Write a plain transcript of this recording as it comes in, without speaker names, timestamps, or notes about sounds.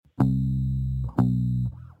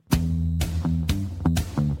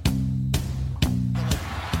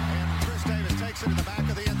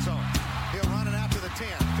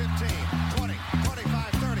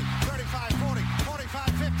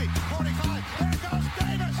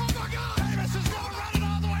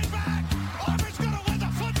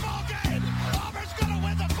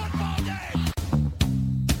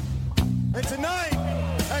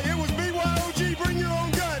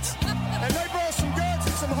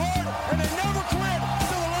hard, and they never quit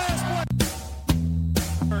to the last play.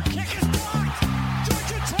 Kick is blocked.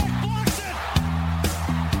 Georgia Tech blocks it.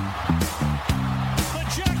 The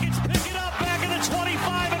Jackets pick it up back in the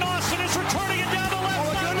 25, and Austin is returning it down the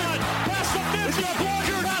left sideline. Past the 50,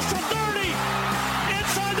 past the 30,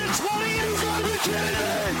 inside the 20, inside the 10,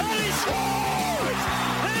 and he scores!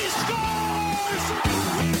 He scores!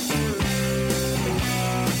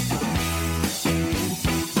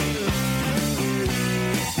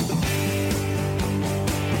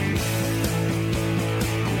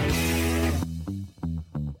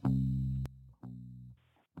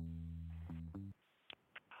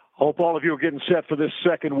 Hope all of you are getting set for this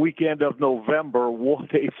second weekend of November.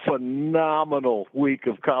 What a phenomenal week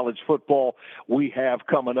of college football we have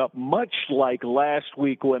coming up, much like last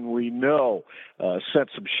week when we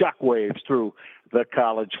sent some shockwaves through the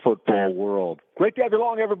college football world. Great to have you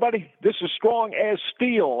along, everybody. This is Strong as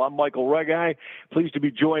Steel. I'm Michael Reghi. Pleased to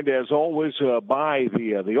be joined, as always, by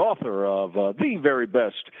the author of the very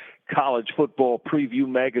best college football preview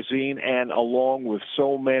magazine, and along with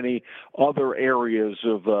so many other areas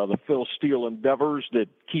of the Phil Steele endeavors that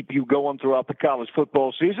keep you going throughout the college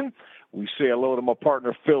football season. We say hello to my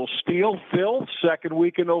partner, Phil Steele. Phil, second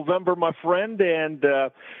week in November, my friend, and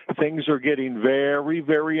things are getting very,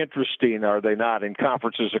 very interesting, are they not, in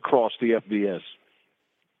conferences across the FBS?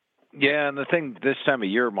 Yeah, and the thing this time of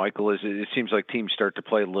year, Michael, is it seems like teams start to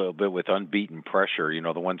play a little bit with unbeaten pressure. You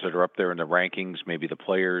know, the ones that are up there in the rankings, maybe the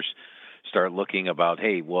players start looking about,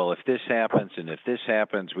 hey, well, if this happens and if this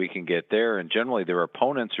happens, we can get there. And generally their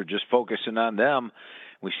opponents are just focusing on them.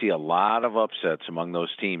 We see a lot of upsets among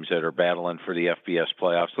those teams that are battling for the FBS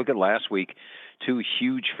playoffs. Look at last week, two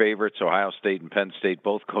huge favorites, Ohio State and Penn State,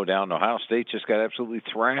 both go down. Ohio State just got absolutely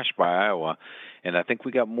thrashed by Iowa, and I think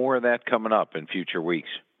we got more of that coming up in future weeks.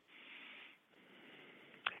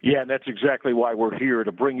 Yeah, and that's exactly why we're here,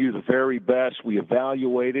 to bring you the very best. We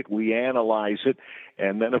evaluate it, we analyze it,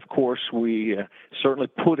 and then, of course, we certainly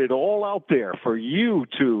put it all out there for you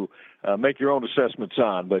to make your own assessments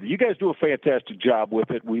on. But you guys do a fantastic job with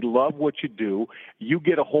it. We love what you do. You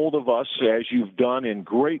get a hold of us, as you've done in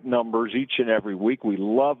great numbers each and every week. We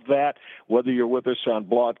love that, whether you're with us on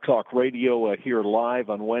Blog Talk Radio here live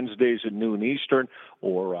on Wednesdays at noon Eastern,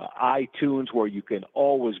 or iTunes, where you can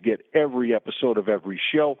always get every episode of every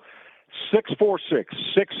show.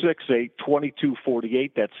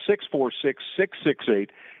 646-668-2248. That's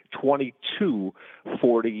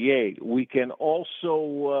 646-668-2248. We can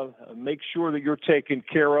also make sure that you're taken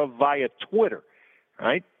care of via Twitter,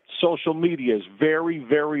 right? Social media is very,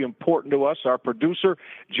 very important to us. Our producer,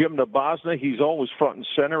 Jim Nabosna, he's always front and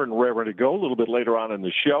center and raring to go. A little bit later on in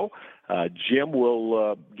the show, Jim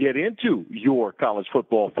will get into your college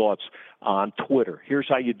football thoughts on Twitter. Here's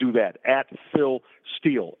how you do that. At Phil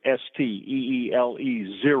Steele, STEELE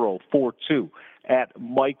 042. At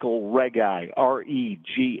Michael Reghi,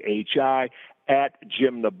 REGHI. At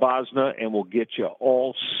Jim Nabosna, and we'll get you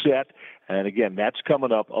all set. And again, that's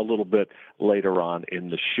coming up a little bit later on in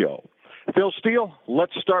the show. Phil Steele,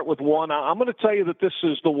 let's start with one. I'm going to tell you that this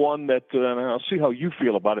is the one that, I'll see how you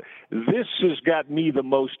feel about it. This has got me the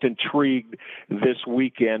most intrigued this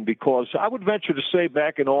weekend, because I would venture to say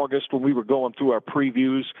back in August when we were going through our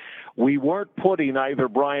previews, we weren't putting either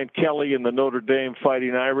Brian Kelly in the Notre Dame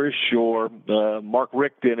Fighting Irish or Mark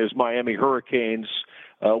Richt in his Miami Hurricanes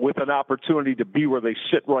with an opportunity to be where they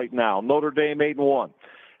sit right now. Notre Dame 8-1.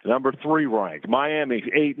 Number 3 ranked. Miami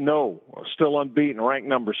 8-0, still unbeaten, ranked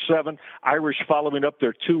number 7. Irish following up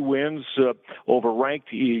their 2 wins over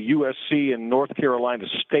ranked USC and North Carolina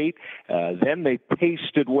State. Then they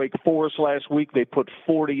pasted Wake Forest last week. They put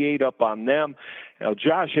 48 up on them. Now,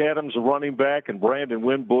 Josh Adams, the running back, and Brandon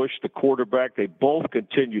Wimbush, the quarterback, they both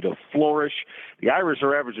continue to flourish. The Irish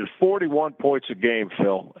are averaging 41 points a game,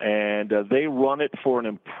 Phil, and they run it for an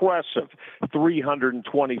impressive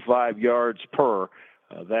 325 yards per.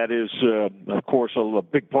 That is, of course, a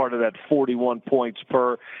big part of that 41 points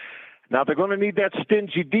per. Now, they're going to need that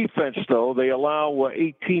stingy defense, though. They allow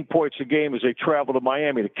 18 points a game as they travel to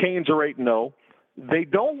Miami. The Canes are 8-0. They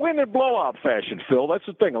don't win in blowout fashion, Phil. That's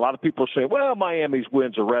the thing. A lot of people say, well, Miami's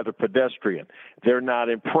wins are rather pedestrian. They're not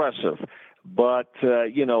impressive. But,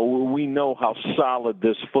 we know how solid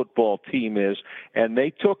this football team is. And they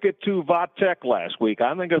took it to Vatech last week.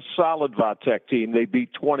 I think a solid Vatech team. They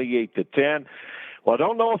beat 28-10. Well, I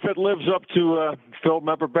don't know if it lives up to, Phil,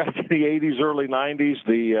 remember back in the 80s, early 90s,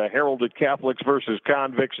 the heralded Catholics versus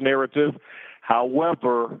convicts narrative.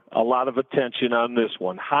 However, a lot of attention on this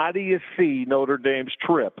one. How do you see Notre Dame's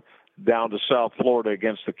trip down to South Florida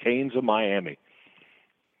against the Canes of Miami?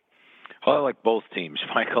 Well, I like both teams,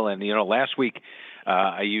 Michael. And, last week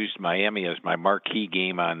I used Miami as my marquee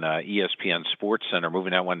game on ESPN Sports Center,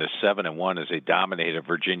 moving that one to 7-1 as they dominated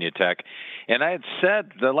Virginia Tech. And I had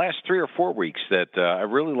said the last 3 or 4 weeks that I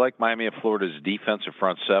really like Miami of Florida's defensive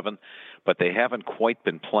front seven, but they haven't quite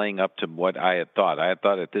been playing up to what I had thought. I had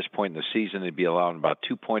thought at this point in the season they'd be allowing about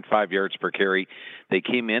 2.5 yards per carry. They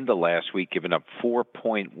came into last week giving up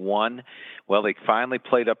 4.1. Well, they finally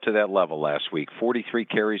played up to that level last week. 43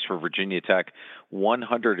 carries for Virginia Tech,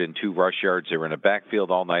 102 rush yards. They were in a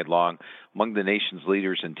backfield all night long, among the nation's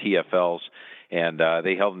leaders in TFLs, and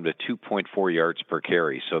they held them to 2.4 yards per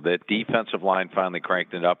carry. So that defensive line finally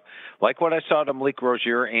cranked it up. Like what I saw to Malik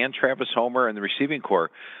Rozier and Travis Homer and the receiving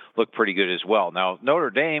corps looked pretty good as well. Now, Notre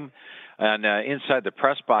Dame, and inside the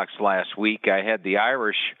press box last week, I had the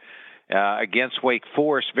Irish against Wake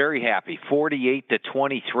Forest, very happy,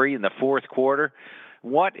 48-23 in the fourth quarter.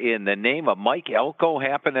 What in the name of Mike Elko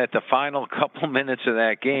happened at the final couple minutes of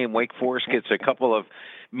that game? Wake Forest gets a couple of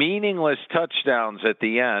meaningless touchdowns at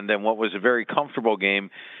the end, and what was a very comfortable game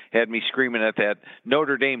had me screaming at that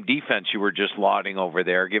Notre Dame defense you were just lauding over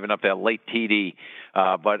there, giving up that late TD.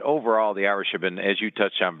 But overall, the Irish have been, as you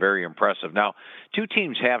touched on, very impressive. Now, two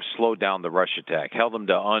teams have slowed down the rush attack, held them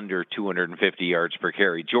to under 250 yards per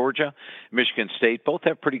carry. Georgia, Michigan State, both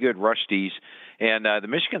have pretty good rush Ds, and the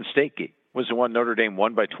Michigan State game was the one Notre Dame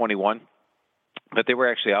won by 21, but they were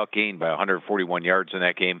actually outgained by 141 yards in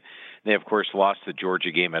that game. They, of course, lost the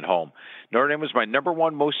Georgia game at home. Notre Dame was my number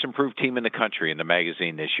 1 most improved team in the country in the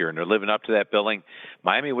magazine this year, and they're living up to that billing.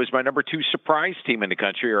 Miami was my number 2 surprise team in the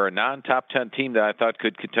country, or a non-top 10 team that I thought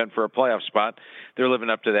could contend for a playoff spot. They're living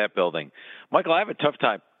up to that building. Michael, I have a tough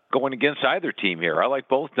time going against either team here. I like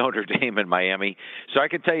both Notre Dame and Miami, so I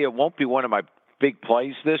can tell you it won't be one of my big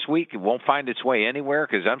plays this week. It won't find its way anywhere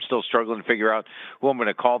because I'm still struggling to figure out who I'm going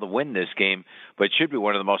to call to win this game, but it should be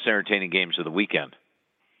one of the most entertaining games of the weekend.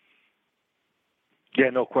 Yeah,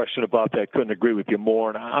 no question about that. Couldn't agree with you more.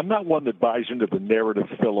 And I'm not one that buys into the narrative,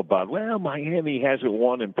 Phil, about, well, Miami hasn't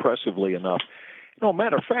won impressively enough. No,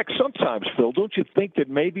 matter of fact, sometimes, Phil, don't you think that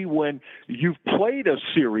maybe when you've played a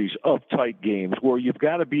series of tight games where you've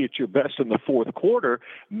got to be at your best in the fourth quarter,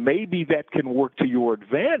 maybe that can work to your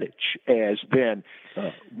advantage as then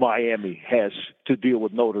Miami has to deal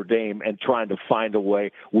with Notre Dame and trying to find a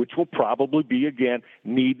way, which will probably be, again,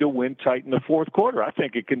 need to win tight in the fourth quarter. I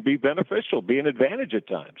think it can be beneficial, be an advantage at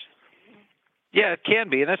times. Yeah, it can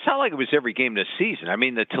be, and it's not like it was every game this season. I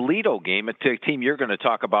mean, the Toledo game, a team you're going to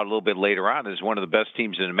talk about a little bit later on, is one of the best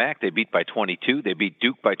teams in the MAC. They beat by 22. They beat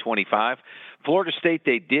Duke by 25. Florida State,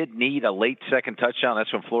 they did need a late second touchdown.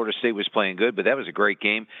 That's when Florida State was playing good, but that was a great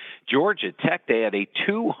game. Georgia Tech, they had a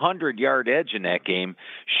 200-yard edge in that game.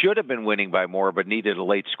 Should have been winning by more, but needed a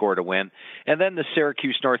late score to win. And then the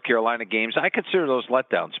Syracuse-North Carolina games, I consider those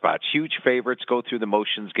letdown spots. Huge favorites, go through the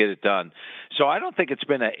motions, get it done. So I don't think it's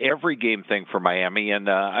been an every-game thing for Miami, and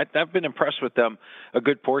I've been impressed with them a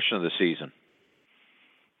good portion of the season.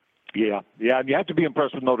 Yeah, and you have to be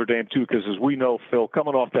impressed with Notre Dame, too, because as we know, Phil,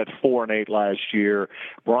 coming off that 4-8 last year,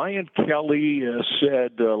 Brian Kelly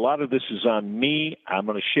said, a lot of this is on me. I'm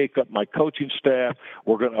going to shake up my coaching staff.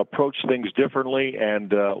 We're going to approach things differently,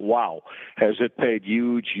 and wow, has it paid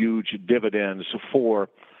huge, huge dividends for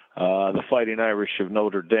the Fighting Irish of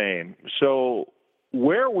Notre Dame. So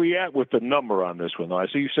where are we at with the number on this one, though? I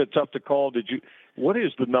see you said tough to call. What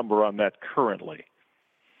is the number on that currently?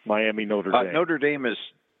 Miami, Notre Dame. Notre Dame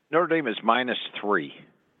is -3.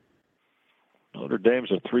 Notre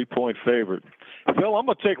Dame's a 3-point favorite. Phil, I'm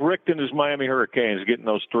going to take Rick and his Miami Hurricanes getting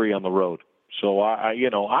those 3 on the road. So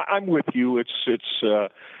I'm with you.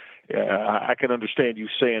 I can understand you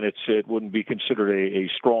saying it wouldn't be considered a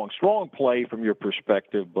strong play from your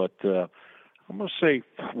perspective, but I'm going to say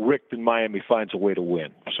Rick in Miami finds a way to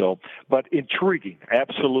win. So, but intriguing,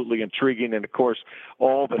 absolutely intriguing, and of course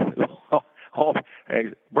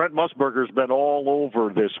Brent Musburger's been all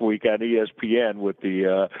over this week on ESPN with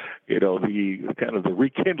the kind of the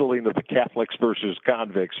rekindling of the Catholics versus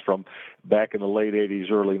convicts from back in the late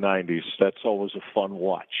 80s, early 90s. That's always a fun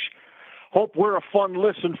watch. Hope we're a fun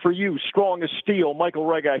listen for you. Strong as Steel, Michael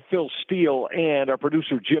Reghi, Phil Steele, and our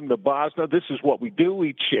producer Jim Nabosna. This is what we do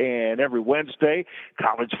each and every Wednesday.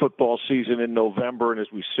 College football season in November, and as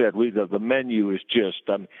we said, the menu is just,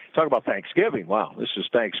 talk about Thanksgiving. Wow, this is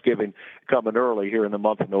Thanksgiving coming early here in the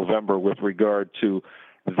month of November with regard to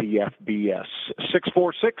the FBS.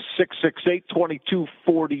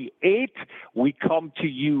 646-668-2248. We come to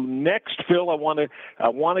you next, Phil. I want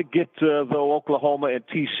to get the Oklahoma and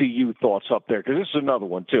TCU thoughts up there, because this is another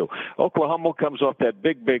one too. Oklahoma comes off that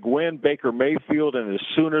big win. Baker Mayfield and his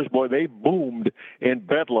Sooners, boy, they boomed in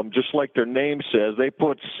Bedlam, just like their name says. They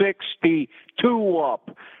put 62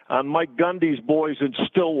 up on Mike Gundy's boys in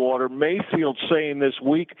Stillwater. Mayfield saying this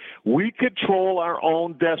week, we control our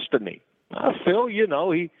own destiny. Phil, you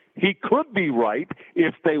know, he could be right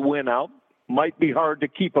if they win out. Might be hard to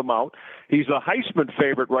keep him out. He's a Heisman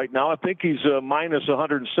favorite right now. I think he's minus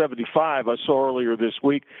 175, I saw earlier this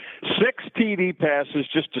week. 6 TD passes,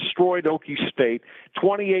 just destroyed Okie State.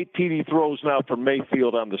 28 TD throws now for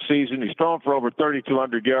Mayfield on the season. He's thrown for over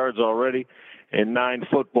 3,200 yards already in 9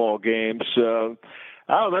 football games.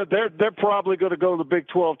 They're probably going to go to the Big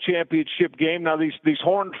 12 championship game. Now, these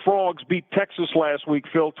Horned Frogs beat Texas last week,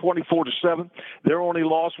 Phil, 24-7. Their only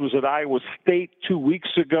loss was at Iowa State 2 weeks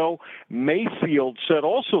ago. Mayfield said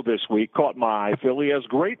also this week, caught my eye, Phil, he has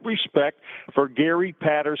great respect for Gary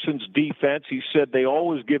Patterson's defense. He said, they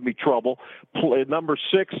always give me trouble. Number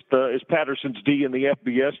 6 is Patterson's D in the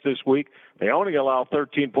FBS this week. They only allow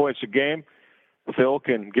 13 points a game. Phil,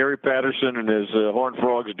 can Gary Patterson and his Horned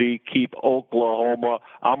Frogs D keep Oklahoma,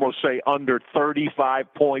 I'm going to say, under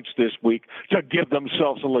 35 points this week to give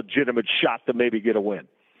themselves a legitimate shot to maybe get a win?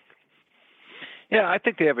 Yeah, I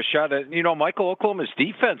think they have a shot at, Michael, Oklahoma's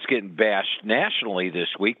defense getting bashed nationally this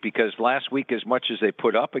week, because last week, as much as they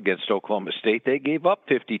put up against Oklahoma State, they gave up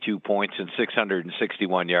 52 points and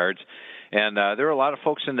 661 yards. And there are a lot of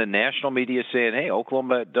folks in the national media saying, hey,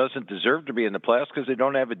 Oklahoma doesn't deserve to be in the playoffs because they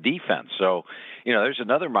don't have a defense. So, there's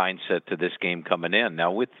another mindset to this game coming in.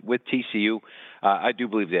 Now, with TCU, I do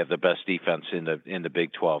believe they have the best defense in the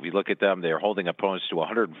Big 12. You look at them, they're holding opponents to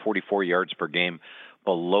 144 yards per game,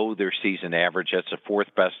 below their season average. That's the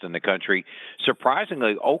 4th best in the country.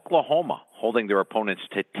 Surprisingly, Oklahoma holding their opponents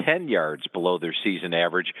to 10 yards below their season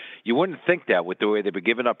average. You wouldn't think that with the way they've been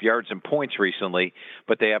giving up yards and points recently,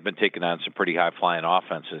 but they have been taking on some pretty high-flying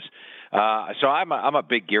offenses. So I'm a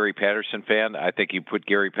big Gary Patterson fan. I think you put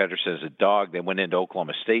Gary Patterson as a dog. They went into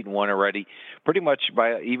Oklahoma State and won already, pretty much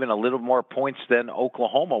by even a little more points than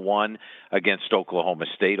Oklahoma won against Oklahoma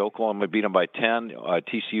State. Oklahoma beat them by 10.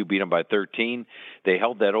 TCU beat them by 13. They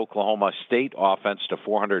held that Oklahoma State offense to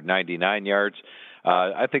 499 yards.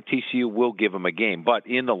 I think TCU will give them a game. But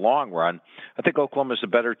in the long run, I think Oklahoma's a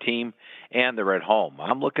better team, and they're at home.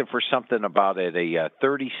 I'm looking for something about a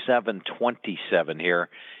 37-27 here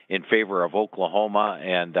in favor of Oklahoma,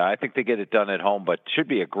 and I think they get it done at home, but should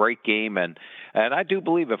be a great game. And I do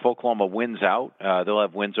believe if Oklahoma wins out, they'll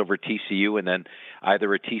have wins over TCU, and then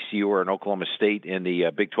either a TCU or an Oklahoma State in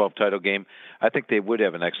the Big 12 title game. I think they would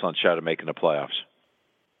have an excellent shot at making the playoffs.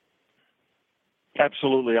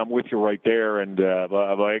 Absolutely, I'm with you right there. And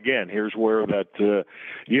again, here's where that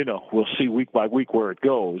we'll see week by week where it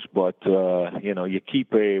goes. But you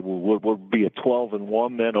keep we'll be a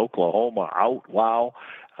 12-1 then. Oklahoma out. Wow.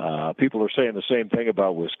 People are saying the same thing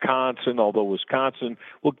about Wisconsin, although Wisconsin,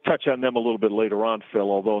 we'll touch on them a little bit later on,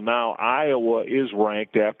 Phil, although now Iowa is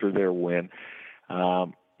ranked after their win.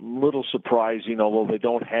 Little surprising, although they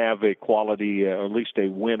don't have a quality, or at least a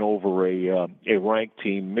win over a ranked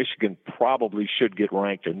team. Michigan probably should get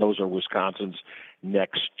ranked, and those are Wisconsin's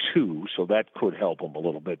next 2, so that could help them a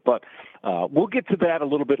little bit. But we'll get to that a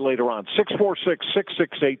little bit later on.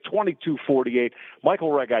 646-668-2248. Michael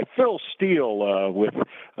Reghi, Phil Steele with,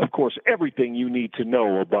 of course, everything you need to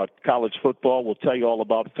know about college football. We'll tell you all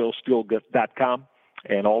about philsteele.com.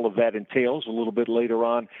 And all of that entails a little bit later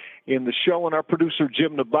on in the show. And our producer,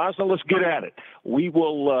 Jim Nabazna, let's get at it. We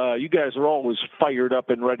will, you guys are always fired up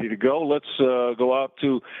and ready to go. Let's go out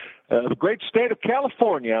to the great state of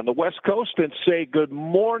California on the West Coast and say good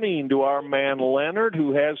morning to our man Leonard,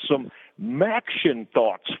 who has some Maction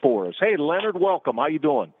thoughts for us. Hey, Leonard, welcome. How you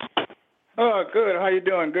doing? Oh, good. How you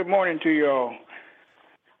doing? Good morning to you all.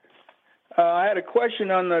 I had a question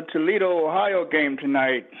on the Toledo, Ohio game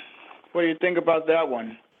tonight. What do you think about that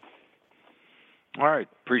one? All right.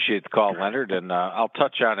 Appreciate the call, Leonard. And I'll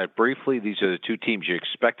touch on it briefly. These are the 2 teams you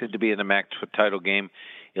expected to be in the MAC title game.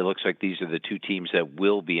 It looks like these are the 2 teams that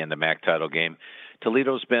will be in the MAC title game.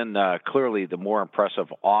 Toledo's been clearly the more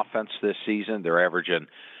impressive offense this season. They're averaging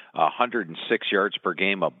 106 yards per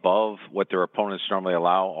game above what their opponents normally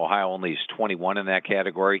allow. Ohio only is 21 in that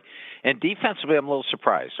category. And defensively, I'm a little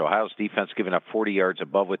surprised. Ohio's defense giving up 40 yards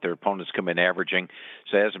above what their opponents come in averaging,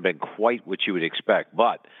 so it hasn't been quite what you would expect.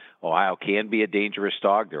 But Ohio can be a dangerous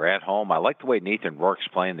dog. They're at home. I like the way Nathan Rourke's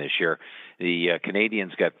playing this year. The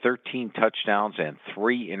Canadians got 13 touchdowns and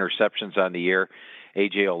 3 interceptions on the year.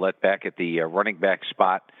 A.J. Ouellette back at the running back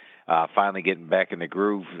spot, finally getting back in the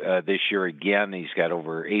groove this year again. He's got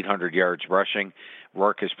over 800 yards rushing.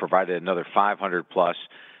 Rourke has provided another 500-plus.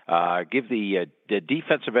 Give the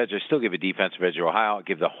defensive edge. I still give a defensive edge to Ohio.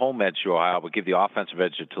 Give the home edge to Ohio, but give the offensive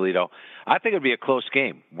edge to Toledo. I think it'll be a close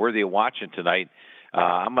game, worthy of watching tonight.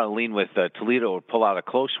 I'm going to lean with Toledo to pull out a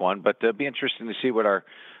close one, but it'll be interesting to see what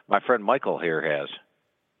my friend Michael here has.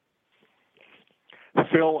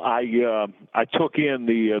 Phil, I took in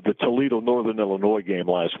the Toledo Northern Illinois game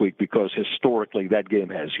last week because historically that game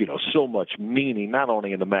has so much meaning, not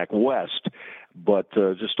only in the MAC West, but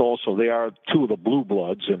just also they are two of the blue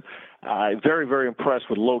bloods, and I'm very, very impressed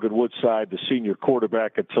with Logan Woodside, the senior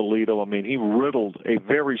quarterback at Toledo. I mean, he riddled a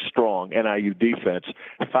very strong NIU defense,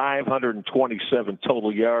 527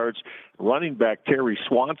 total yards. Running back Terry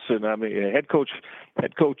Swanson, I mean, head coach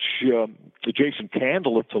Jason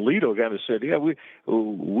Candle of Toledo kind of said, yeah,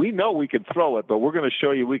 we know we can throw it, but we're going to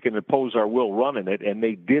show you we can impose our will running it, and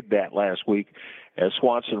they did that last week as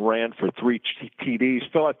Swanson ran for 3 TDs.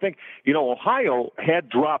 Phil, I think, Ohio had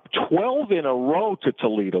dropped 12 in a row to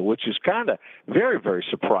Toledo, which is kind of very, very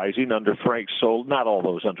surprising under Frank Solich. Not all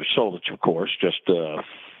those under Solich, of course, just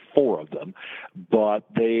 4 of them. But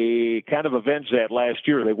they kind of avenged that last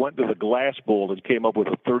year. They went to the Glass Bowl and came up with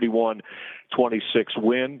a 31-26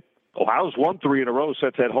 win. Ohio's won 3 in a row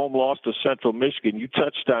since that home loss to Central Michigan. You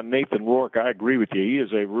touched on Nathan Rourke. I agree with you. He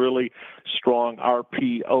is a really strong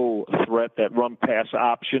RPO threat, that run-pass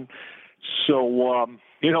option. So,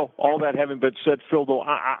 all that having been said, Phil, though,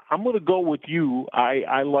 I'm going to go with you.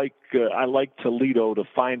 I like Toledo to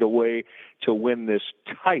find a way to win this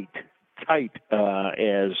tight,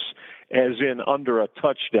 as in under a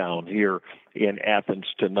touchdown here in Athens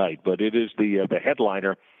tonight. But it is the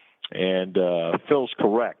headliner. And Phil's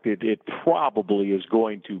correct. It probably is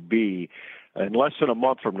going to be, in less than a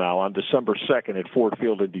month from now, on December 2nd at Ford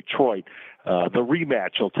Field in Detroit, the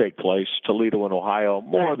rematch will take place. Toledo and Ohio,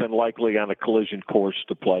 more than likely on a collision course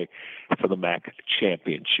to play for the MAC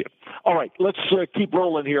championship. All right, let's keep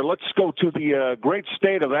rolling here. Let's go to the great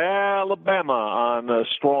state of Alabama on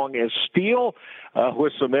Strong as Steel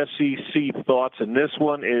with some SEC thoughts. And this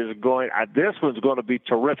one's going to be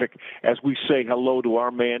terrific as we say hello to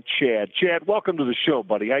our man Chad. Chad, welcome to the show,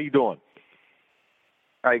 buddy. How you doing?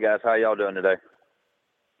 Hey, guys. How y'all doing today?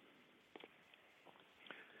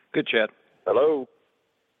 Good, Chad. Hello.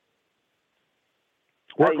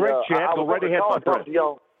 We're great, Chad. Go right ahead, my friend.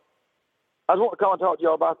 I just want to call and talk to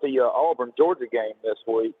y'all about the Auburn-Georgia game this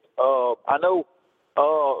week. I know,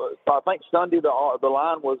 I think Sunday the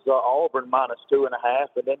line was Auburn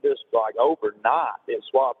 -2.5, and then just like overnight it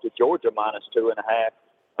swapped to Georgia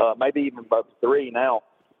 -2.5, maybe even above 3 now.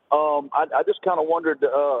 I just kind of wondered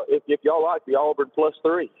if y'all like the Auburn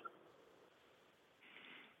 +3.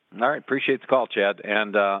 All right, appreciate the call, Chad.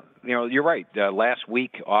 And, you're right. Last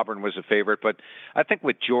week, Auburn was a favorite. But I think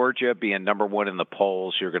with Georgia being number 1 in the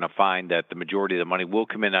polls, you're going to find that the majority of the money will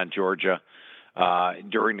come in on Georgia.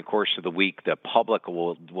 During the course of the week, the public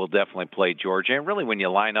will definitely play Georgia. And really, when you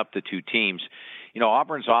line up the two teams,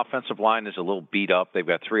 Auburn's offensive line is a little beat up. They've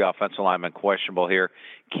got 3 offensive linemen questionable here.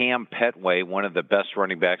 Cam Petway, one of the best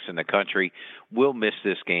running backs in the country, will miss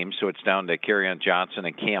this game, so it's down to Kerryon Johnson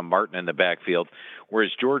and Cam Martin in the backfield,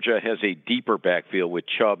 whereas Georgia has a deeper backfield with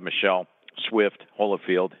Chubb, Michelle, Swift,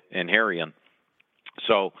 Holyfield, and Harrion.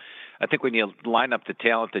 So I think when you line up the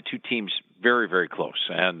talent, the two teams very, very close.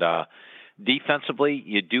 And defensively,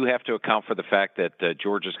 you do have to account for the fact that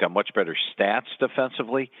Georgia's got much better stats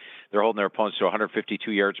defensively. They're holding their opponents to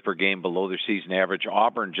 152 yards per game below their season average.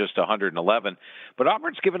 Auburn just 111. But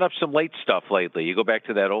Auburn's given up some late stuff lately. You go back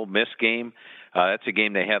to that Ole Miss game. That's a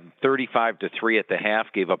game they had 35-3 at the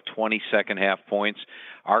half, gave up 20 second-half points.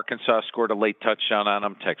 Arkansas scored a late touchdown on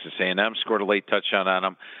them. Texas A&M scored a late touchdown on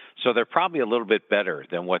them. So they're probably a little bit better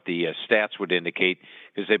than what the stats would indicate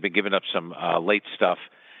because they've been giving up some late stuff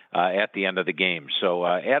at the end of the game. So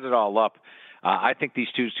add it all up, I think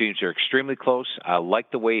these two teams are extremely close. I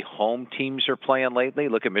like the way home teams are playing lately.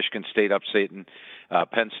 Look at Michigan State upsetting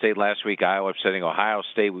Penn State last week, Iowa upsetting Ohio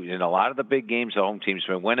State. In a lot of the big games, the home team's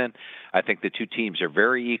been winning. I think the two teams are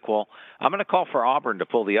very equal. I'm going to call for Auburn to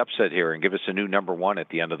pull the upset here and give us a new number 1 at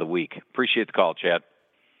the end of the week. Appreciate the call, Chad.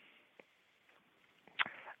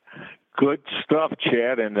 Good stuff,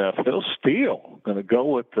 Chad. And Phil Steele going to go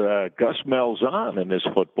with Gus Malzahn in this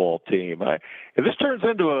football team. If this turns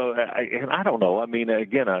into and I don't know. I mean,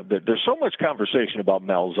 again, there's so much conversation about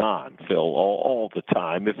Malzahn, Phil, all the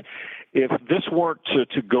time. If this weren't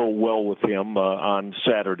to go well with him on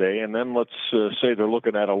Saturday, and then let's say they're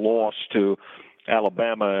looking at a loss to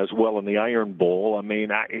Alabama as well in the Iron Bowl, I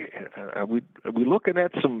mean, are we looking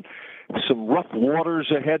at some rough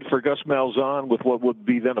waters ahead for Gus Malzahn with what would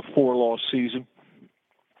be then a 4-loss season?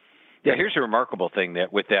 Yeah, here's a remarkable thing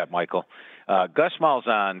with that, Michael. Gus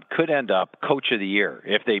Malzahn could end up Coach of the Year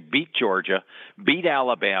if they beat Georgia, beat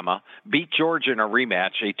Alabama, beat Georgia in a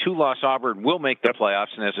rematch. A 2-loss Auburn will make the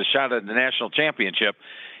playoffs and has a shot at the national championship.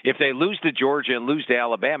 If they lose to Georgia and lose to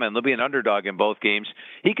Alabama, and they'll be an underdog in both games,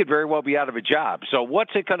 he could very well be out of a job. So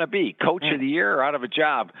what's it going to be, Coach of the Year or out of a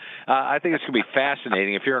job? I think it's going to be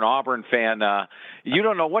fascinating. If you're an Auburn fan, you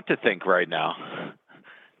don't know what to think right now.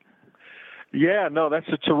 Yeah, no, that's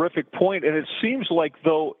a terrific point. And it seems like,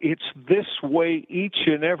 though, it's this way each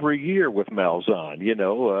and every year with Malzahn.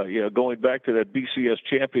 Going back to that BCS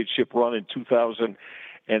championship run in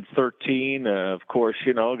 2013, of course,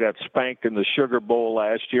 got spanked in the Sugar Bowl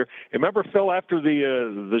last year. Remember, Phil, after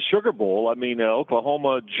the Sugar Bowl, I mean,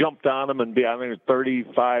 Oklahoma jumped on them and I think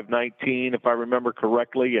 35-19, if I remember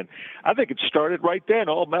correctly. And I think it started right then.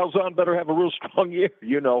 Oh, Malzahn better have a real strong year,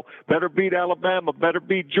 better beat Alabama, better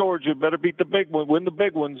beat Georgia, better beat the big one, win the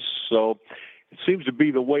big ones. So it seems to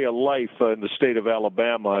be the way of life in the state of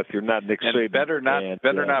Alabama if you're not Nick Saban. And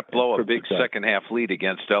better not blow a big second-half lead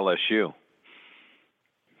against LSU.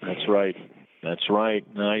 That's right.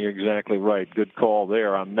 No, you're exactly right. Good call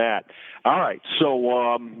there on that. All right. So,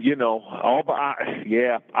 I'm gonna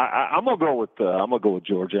go with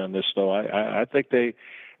Georgia on this, though. I think they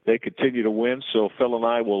continue to win. So Phil and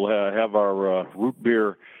I will have our root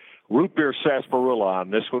beer sarsaparilla on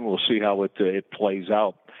this one. We'll see how it plays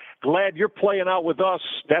out. Glad you're playing out with us.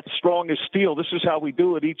 That's Strong as Steel. This is how we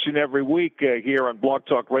do it each and every week here on Blog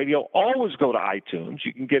Talk Radio. Always go to iTunes.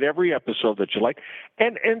 You can get every episode that you like.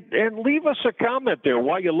 And leave us a comment there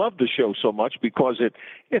why you love the show so much, because it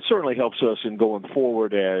certainly helps us in going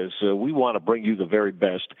forward as we want to bring you the very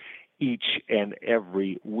best each and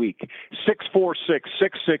every week.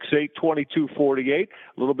 646-668-2248.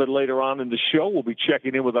 A little bit later on in the show, we'll be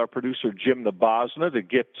checking in with our producer, Jim Nabosna, to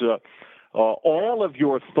get all of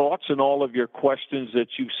your thoughts and all of your questions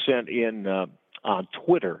that you sent in on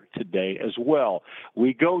Twitter today as well.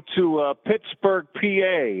 We go to Pittsburgh, PA,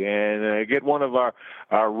 and get one of our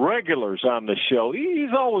regulars on the show.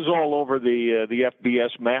 He's always all over the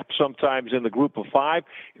FBS map, sometimes in the group of 5.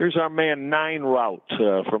 Here's our man, 9 Route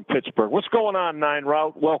from Pittsburgh. What's going on, 9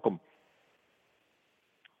 Route? Welcome.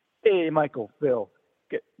 Hey, Michael, Phil.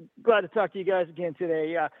 Glad to talk to you guys again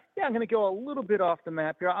today. I'm going to go a little bit off the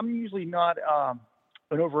map here. I'm usually not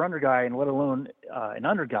an over-under guy, and let alone an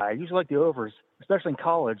under guy. I usually like the overs, especially in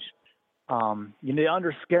college. The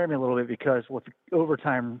unders scare me a little bit because with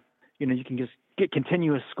overtime, you can just get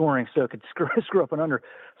continuous scoring, so it could screw up an under.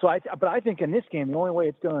 But I think in this game, the only way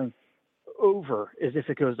it's going over is if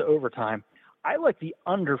it goes to overtime. I like the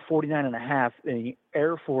under 49.5 in the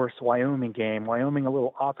Air Force Wyoming game. Wyoming a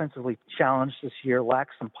little offensively challenged this year,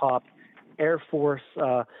 lacks some pop. Air Force,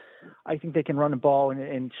 I think they can run the ball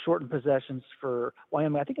and shorten possessions for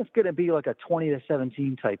Wyoming. I think it's going to be like a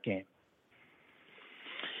 20-17 type game.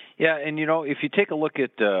 Yeah, and if you take a look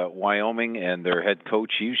at Wyoming and their head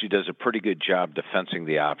coach, he usually does a pretty good job defensing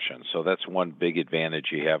the option. So that's one big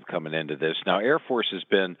advantage you have coming into this. Now, Air Force has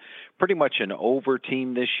been pretty much an over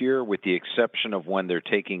team this year, with the exception of when they're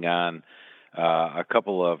taking on a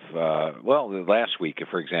couple of, last week,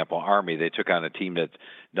 for example, Army. They took on a team that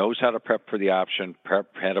knows how to prep for the option,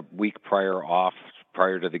 had a week prior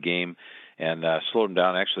to the game, and slowed them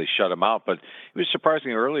down, actually shut them out. But it was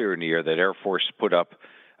surprising earlier in the year that Air Force put up,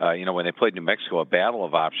 when they played New Mexico, a battle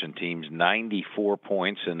of option teams, 94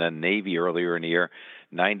 points, and then Navy earlier in the year,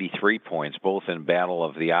 93 points, both in battle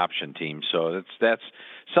of the option team. So that's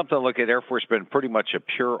something to look at. Air Force been pretty much a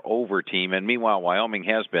pure over team, and meanwhile, Wyoming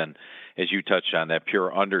has been, as you touched on, that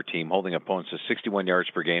pure under team, holding opponents to 61 yards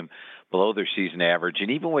per game, below their season average. And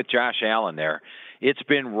even with Josh Allen there, it's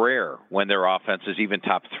been rare when their offense is even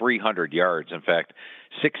top 300 yards. In fact,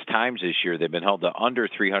 6 times this year they've been held to under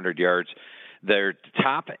 300 yards. Their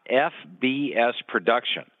top FBS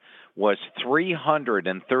production was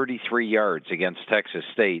 333 yards against Texas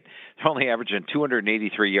State. They're only averaging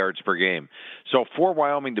 283 yards per game. So for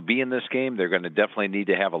Wyoming to be in this game, they're going to definitely need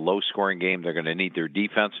to have a low-scoring game. They're going to need their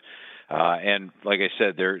defense And like I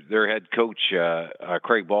said, their head coach,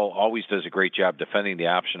 Craig Ball, always does a great job defending the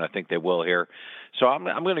option. I think they will here. So I'm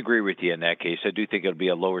going to agree with you in that case. I do think it'll be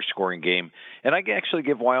a lower scoring game. And I can actually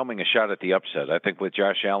give Wyoming a shot at the upset. I think with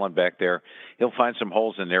Josh Allen back there, he'll find some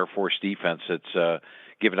holes in the Air Force defense that's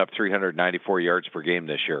given up 394 yards per game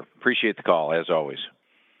this year. Appreciate the call, as always.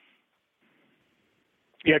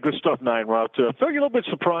 Yeah, good stuff, Nine Route. Felt a little bit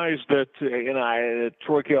surprised that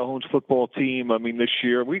Troy Calhoun's football team. I mean, this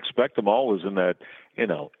year we expect them always in that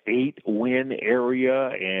 8-win area,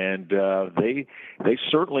 and they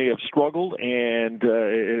certainly have struggled. And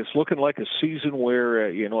it's looking like a season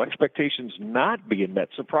where expectations not being met.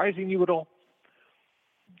 Surprising you at all?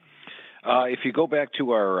 If you go back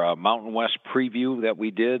to our Mountain West preview that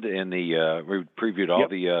we did, we previewed all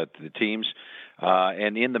the teams.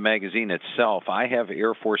 And in the magazine itself, I have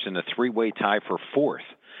Air Force in a 3-way tie for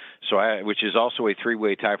 4th, which is also a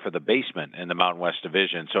 3-way tie for the basement in the Mountain West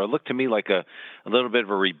Division. So it looked to me like a little bit of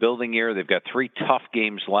a rebuilding year. They've got 3 tough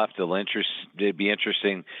games left. It'd be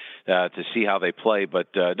interesting to see how they play. But,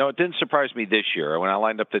 no, it didn't surprise me this year. When I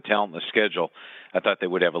lined up the talent and the schedule, I thought they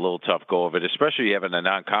would have a little tough go of it, especially having a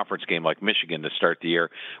non-conference game like Michigan to start the year,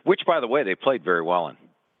 which, by the way, they played very well in.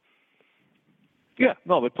 Yeah,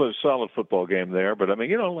 no, they played a solid football game there. But, I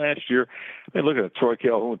mean, last year, look at Troy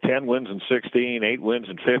Calhoun, 10 wins in 16, 8 wins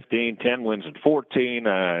in 15, 10 wins in 14.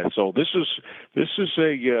 So this is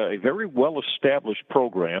a very well-established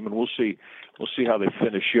program, and we'll see how they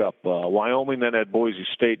finish up. Wyoming then had Boise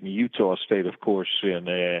State and Utah State, of course,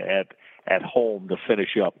 at home to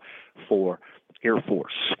finish up for Air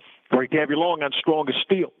Force. Great to have you along on Strongest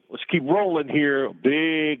Steel. Let's keep rolling here.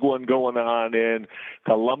 Big one going on in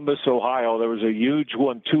Columbus, Ohio. There was a huge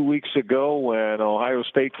one 2 weeks ago when Ohio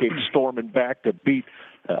State came storming back to beat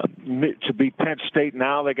Penn State.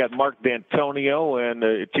 Now they got Mark D'Antonio and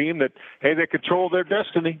a team that, they control their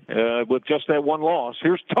destiny with just that one loss.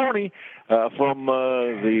 Here's Tony from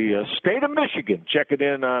the state of Michigan checking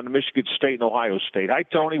in on Michigan State and Ohio State. Hi,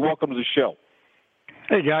 Tony. Welcome to the show.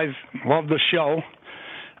 Hey, guys. Love the show.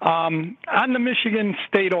 On the Michigan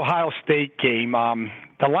State-Ohio State game,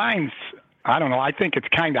 the line's, I don't know, I think it's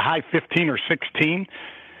kind of high 15 or 16.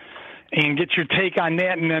 And get your take on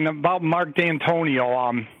that. And then about Mark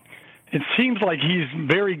D'Antonio, it seems like he's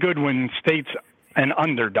very good when State's an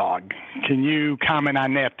underdog. Can you comment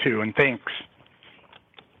on that, too? And thanks.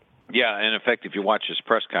 Yeah, and in fact, if you watch his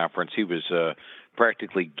press conference, he was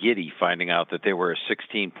practically giddy finding out that they were a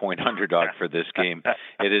 16-point underdog for this game.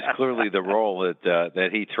 It is clearly the role that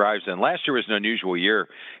he thrives in. Last year was an unusual year,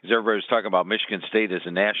 as everybody was talking about Michigan State as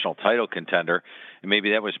a national title contender, and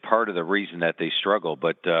maybe that was part of the reason that they struggle.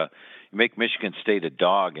 But you make Michigan State a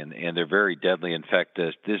dog, and they're very deadly. In fact,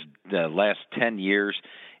 this last 10 years,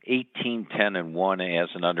 18-10-1 as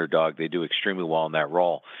an underdog. They do extremely well in that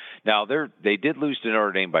role. Now, they did lose to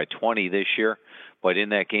Notre Dame by 20 this year, but in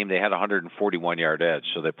that game they had a 141-yard edge,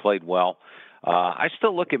 so they played well. I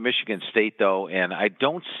still look at Michigan State, though, and I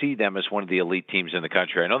don't see them as one of the elite teams in the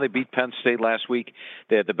country. I know they beat Penn State last week.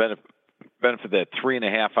 They had the benefit of that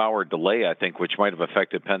 3.5-hour delay, I think, which might have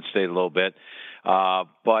affected Penn State a little bit.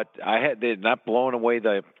 But they're not blowing away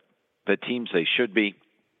the teams they should be.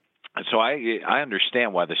 So I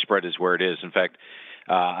understand why the spread is where it is. In fact,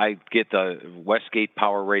 I get the Westgate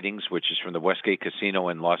Power Ratings, which is from the Westgate Casino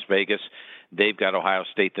in Las Vegas. They've got Ohio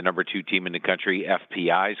State, the number 2 team in the country.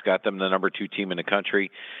 FPI's got them the number 2 team in the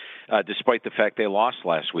country, despite the fact they lost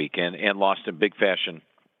last week and lost in big fashion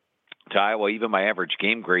to Iowa. Even my average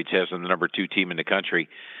game grades has them the number 2 team in the country.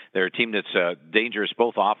 They're a team that's dangerous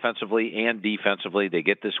both offensively and defensively. They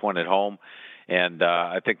get this one at home, and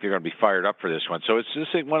I think they're going to be fired up for this one. So it's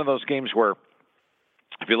just one of those games where,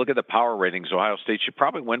 if you look at the power ratings, Ohio State should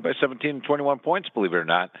probably win by 17 and 21 points, believe it or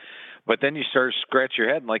not. But then you start to scratch your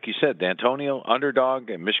head, and like you said, D'Antonio, underdog,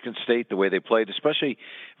 and Michigan State, the way they played, especially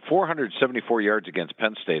 474 yards against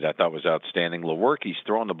Penn State, I thought was outstanding. Lewerke's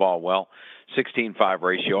throwing the ball well, 16-5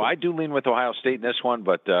 ratio. I do lean with Ohio State in this one,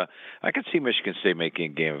 but I could see Michigan State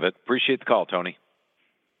making a game of it. Appreciate the call, Tony.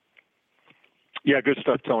 Yeah, good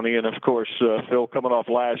stuff, Tony. And, of course, Phil, coming off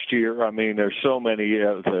last year, I mean, there's so many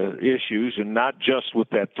issues, and not just with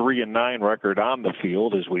that 3-9 record on the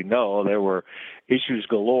field. As we know, there were issues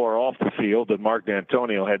galore off the field that Mark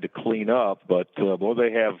D'Antonio had to clean up. But,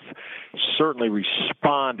 they have certainly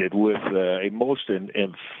responded with a most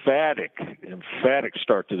emphatic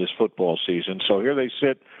start to this football season. So here they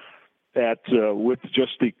sit with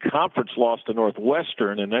just the conference loss to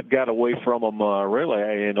Northwestern, and that got away from them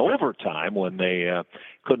really in overtime when they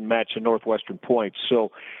couldn't match the Northwestern points.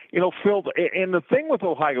 So, Phil, and the thing with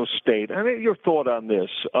Ohio State, I mean, your thought on this,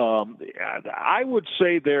 I would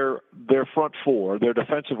say their front four, their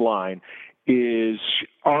defensive line, is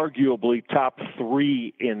arguably top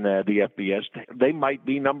 3 in the FBS. They might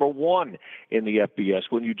be number 1 in the FBS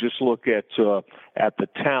when you just look at the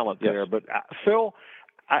talent there. But Phil,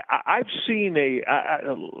 I've seen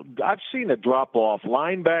a drop off.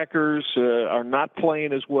 Linebackers are not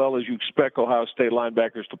playing as well as you expect Ohio State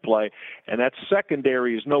linebackers to play, and that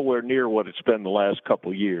secondary is nowhere near what it's been the last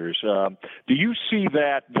couple of years. Do you see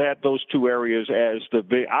that those two areas as the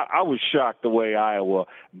big? I was shocked the way Iowa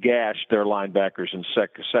gashed their linebackers in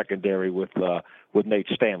secondary with Nate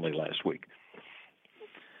Stanley last week.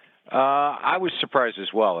 I was surprised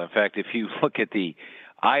as well. In fact, if you look at the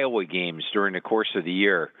Iowa games during the course of the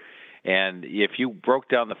year, and if you broke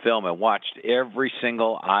down the film and watched every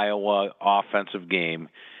single Iowa offensive game,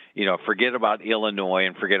 forget about Illinois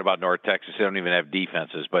and forget about North Texas. They don't even have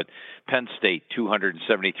defenses. But Penn State,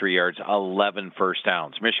 273 yards, 11 first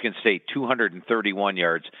downs. Michigan State, 231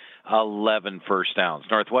 yards, 11 first downs.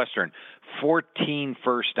 Northwestern, 14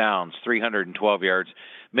 first downs, 312 yards.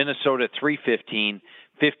 Minnesota, 315,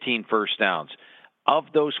 15 first downs. Of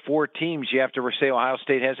those 4 teams, you have to say Ohio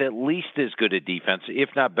State has at least as good a defense, if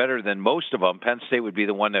not better than most of them. Penn State would be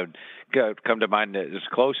the one that would come to mind as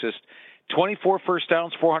closest. 24 first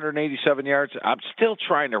downs, 487 yards. I'm still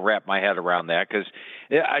trying to wrap my head around that because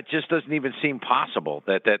it just doesn't even seem possible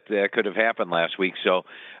that could have happened last week. So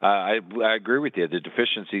I agree with you. The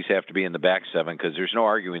deficiencies have to be in the back 7 because there's no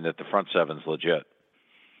arguing that the front 7's legit.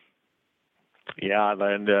 Yeah,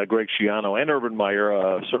 and Greg Schiano and Urban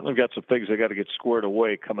Meyer certainly got some things they got to get squared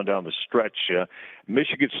away coming down the stretch.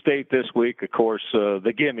 Michigan State this week, of course,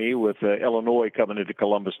 the gimme with Illinois coming into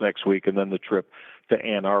Columbus next week, and then the trip to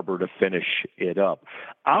Ann Arbor to finish it up.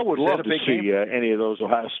 I would love to see any of those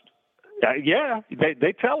Ohio. Yeah,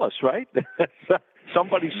 they tell us, right?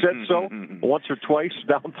 Somebody said so once or twice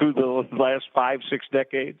down through the last 5-6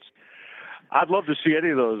 decades. I'd love to see any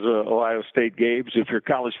of those Ohio State games. If you're a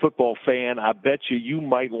college football fan, I bet you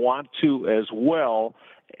might want to as well.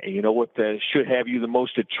 You know what should have you the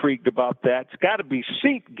most intrigued about that? It's got to be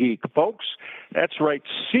SeatGeek, folks. That's right,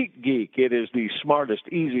 SeatGeek. It is the smartest,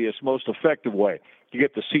 easiest, most effective way to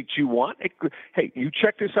get the seats you want. Hey, you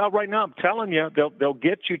check this out right now. I'm telling you, they'll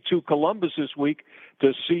get you to Columbus this week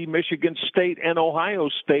to see Michigan State and Ohio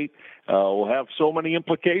State. Will have so many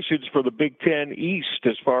implications for the Big Ten East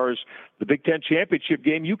as far as the Big Ten championship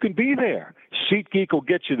game. You can be there. SeatGeek will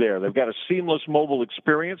get you there. They've got a seamless mobile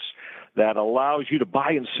experience that allows you to buy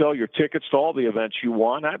and sell your tickets to all the events you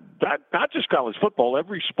want. Not just college football,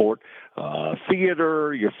 every sport,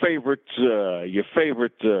 theater, your favorite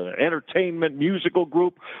entertainment, musical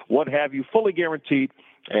group, what have you, fully guaranteed.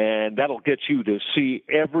 And that'll get you to see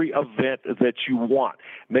every event that you want.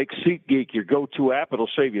 Make SeatGeek your go-to app. It'll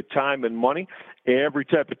save you time and money. Every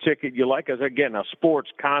type of ticket you like. As again, now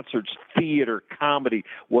sports, concerts, theater, comedy,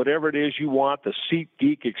 whatever it is you want, the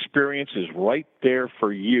SeatGeek experience is right there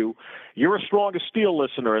for you. You're a Strong as Steel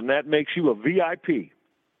listener, and that makes you a VIP.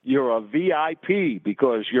 You're a VIP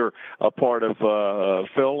because you're a part of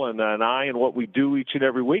Phil and I and what we do each and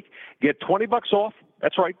every week. Get $20 off.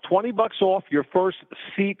 That's right, $20 off your first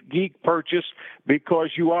SeatGeek purchase because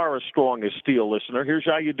you are a Strong as Steel listener. Here's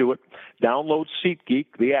how you do it. Download SeatGeek,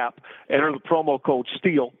 the app. Enter the promo code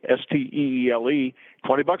STEEL, STEELE,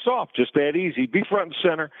 $20 off. Just that easy. Be front and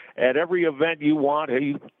center at every event you want.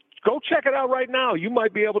 Hey, go check it out right now. You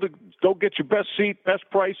might be able to go get your best seat, best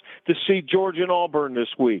price to see Georgia and Auburn this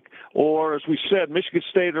week. Or, as we said, Michigan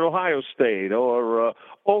State and Ohio State. Or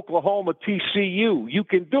Oklahoma, TCU. You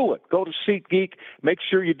can do it. Go to SeatGeek. Make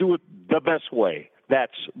sure you do it the best way.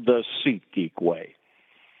 That's the SeatGeek way.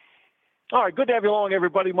 All right, good to have you along,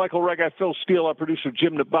 everybody. Michael Reghi, Phil Steele, our producer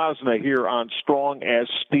Jim Nabosna here on Strong as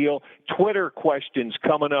Steel. Twitter questions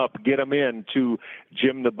coming up. Get them in to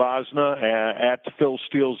Jim Nabosna at Phil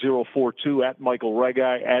Steele 042, at Michael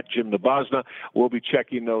Reghi, at Jim Nabosna. We'll be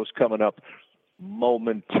checking those coming up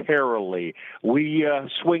momentarily. We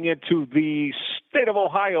swing into the state of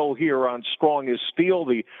Ohio here on Strong as Steel,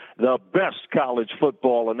 the best college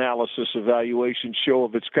football analysis evaluation show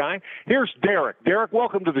of its kind. Here's Derek. Derek,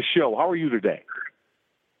 welcome to the show. How are you today?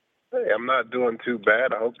 Hey, I'm not doing too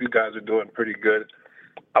bad. I hope you guys are doing pretty good.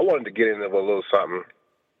 I wanted to get into a little something.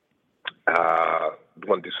 I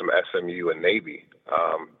want to do some SMU and Navy.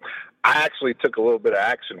 I actually took a little bit of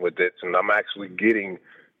action with it, and I'm actually getting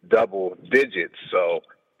double digits. So,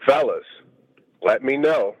 fellas, let me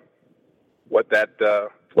know what that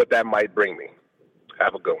what that might bring me.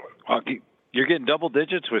 Have a good one. Okay. You're getting double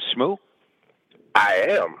digits with Smoo? I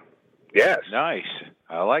am. Yes. Nice.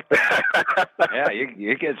 I like that. Yeah,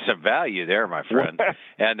 you get some value there, my friend.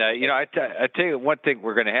 And, I tell you one thing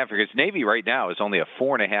we're going to have here, because Navy right now is only a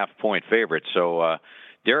 4.5-point favorite. So,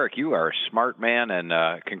 Derek, you are a smart man, and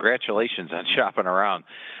congratulations on shopping around.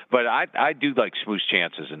 But I do like Smooth's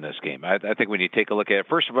chances in this game. I think when you take a look at it,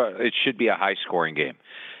 first of all, it should be a high-scoring game.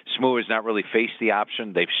 Smooth has not really faced the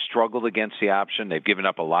option. They've struggled against the option. They've given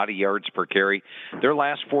up a lot of yards per carry. Their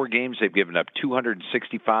last 4 games, they've given up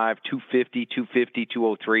 265, 250, 250,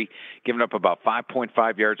 203, given up about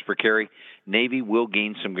 5.5 yards per carry. Navy will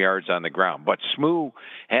gain some yards on the ground. But Smooth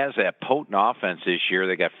has that potent offense this year.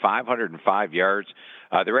 They got 505 yards.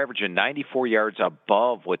 They're averaging 94 yards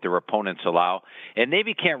above what their opponents allow. And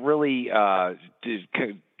Navy can't really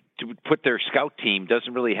to put their scout team,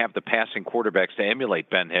 doesn't really have the passing quarterbacks to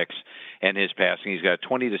emulate Ben Hicks and his passing. He's got a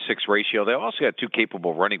 20-6 ratio. They also got 2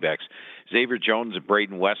 capable running backs. Xavier Jones and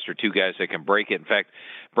Braden West are 2 guys that can break it. In fact,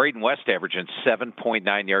 Braden West averaging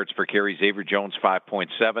 7.9 yards per carry. Xavier Jones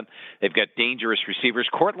 5.7. They've got dangerous receivers.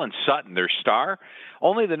 Cortland Sutton, their star,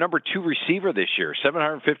 only the number 2 receiver this year,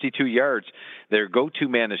 752 yards. Their go-to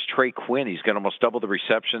man is Trey Quinn. He's got almost double the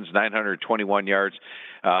receptions, 921 yards.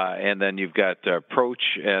 And then you've got Proch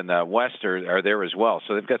and West are there as well.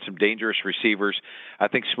 So they've got some dangerous receivers. I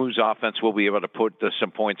think Smooth's offense will be able to put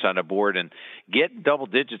some points on the board and get double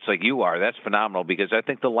digits like you are. That's phenomenal, because I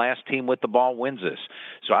think the last team with the ball wins this.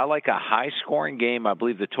 So I like a high-scoring game. I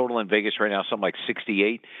believe the total in Vegas right now is something like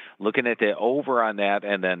 68. Looking at the over on that,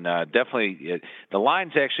 and then definitely the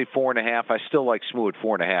line's actually 4.5. I still like Smooth at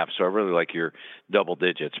 4.5, so I really like your double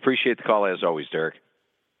digits. Appreciate the call as always, Derek.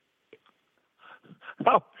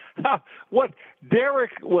 What,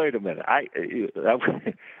 Derek? Wait a minute.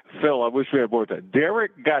 Phil, I wish we had more time.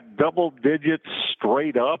 Derek got double digits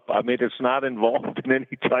straight up. I mean, it's not involved in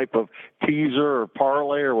any type of teaser or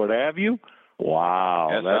parlay or what have you. Wow,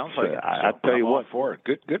 yeah, sounds like it. I tell you what, for it.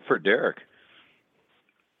 Good for Derek.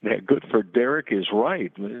 Yeah, good for Derek is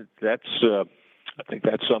right. That's I think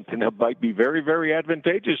that's something that might be very, very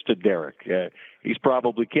advantageous to Derek. He's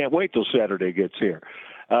probably can't wait till Saturday gets here.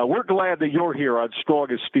 We're glad that you're here on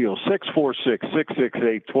Strong as Steel,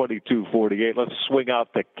 646-668-2248. Let's swing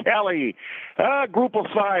out to Kelly. Group of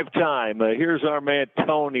 5 time. Here's our man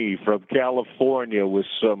Tony from California with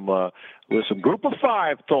some Group of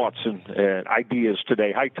 5 thoughts and ideas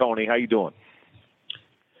today. Hi, Tony. How you doing?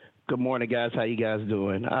 Good morning, guys. How you guys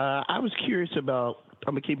doing? I was curious about,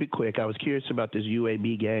 I'm going to keep it quick. I was curious about this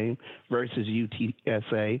UAB game versus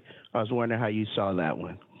UTSA. I was wondering how you saw that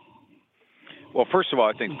one. Well, first of all,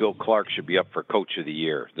 I think Bill Clark should be up for Coach of the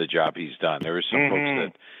Year, the job he's done. There were some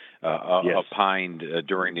folks that opined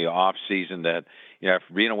during the off season that,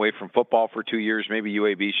 after being away from football for 2 years, maybe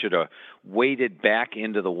UAB should have waded back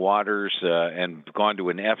into the waters and gone to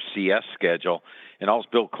an FCS schedule. And all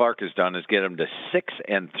Bill Clark has done is get them to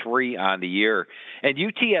 6-3 on the year. And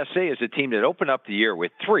UTSA is a team that opened up the year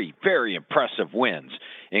with 3 very impressive wins,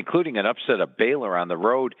 including an upset of Baylor on the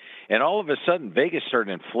road. And all of a sudden, Vegas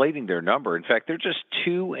started inflating their number. In fact, they're just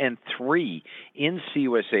 2-3 in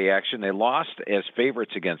CUSA action. They lost as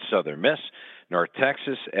favorites against Southern Miss, North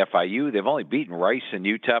Texas, FIU. They've only beaten Rice and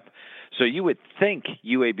UTEP. So you would think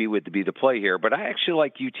UAB would be the play here, but I actually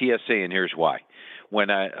like UTSA, and here's why. When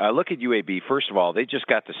I look at UAB, first of all, they just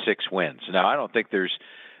got the 6 wins. Now, I don't think there's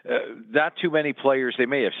not too many players. They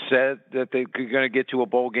may have said that they're going to get to a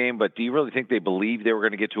bowl game, but do you really think they believe they were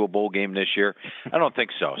going to get to a bowl game this year? I don't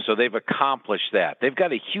think so. So they've accomplished that. They've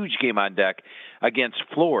got a huge game on deck against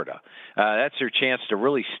Florida. That's their chance to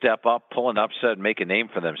really step up, pull an upset, and make a name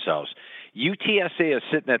for themselves. UTSA is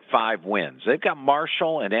sitting at 5 wins. They've got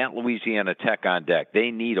Marshall and at Louisiana Tech on deck. They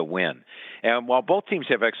need a win. And while both teams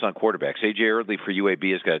have excellent quarterbacks, A.J. Eardley for UAB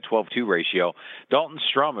has got a 12-2 ratio. Dalton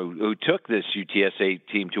Strum, who took this UTSA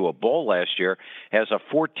team to a bowl last year, has a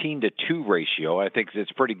 14-2 ratio. I think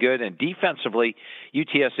it's pretty good. And defensively,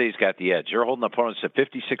 UTSA's got the edge. They're holding opponents at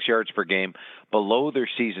 56 yards per game, below their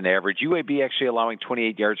season average. UAB actually allowing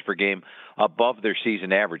 28 yards per game above their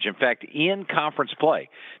season average. In fact, in conference play,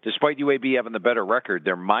 despite UAB having the better record,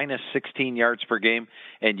 they're minus 16 yards per game,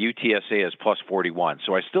 and UTSA is plus 41.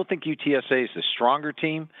 So I still think UTSA is the stronger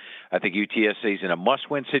team. I think UTSA is in a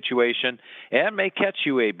must-win situation and may catch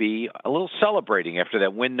UAB a little celebrating after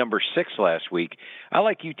that win number 6 last week. I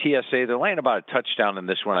like UTSA. They're laying about a touchdown in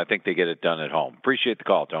this one. I think they get it done at home. Appreciate the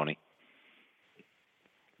call, Tony.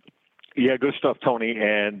 Yeah, good stuff, Tony.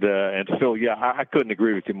 And Phil, yeah, I couldn't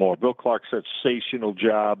agree with you more. Bill Clark, sensational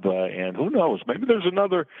job. And who knows, maybe there's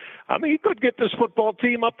another. I mean, he could get this football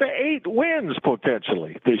team up to 8 wins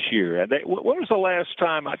potentially this year. And when was the last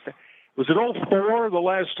time? Was it 2004, the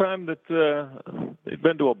last time that they've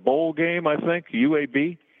been to a bowl game, I think,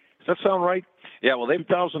 UAB? Does that sound right? Yeah, well, they've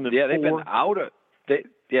been out of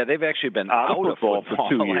they've actually been out of football for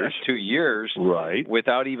 2 years. Last 2 years, right?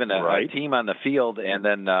 Without even a team on the field. And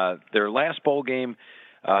then their last bowl game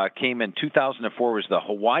came in 2004. Was the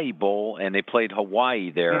Hawaii Bowl, and they played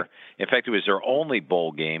Hawaii there. In fact, it was their only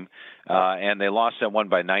bowl game, and they lost that one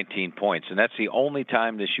by 19 points. And that's the only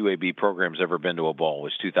time this UAB program's ever been to a bowl.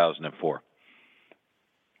 Was 2004.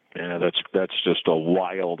 Yeah, that's just a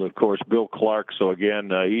wild. Of course, Bill Clark. So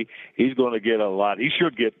again, he's going to get a lot.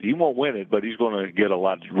 He won't win it, but he's going to get a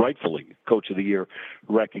lot. Rightfully, Coach of the Year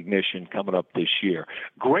recognition coming up this year.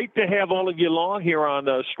 Great to have all of you along here on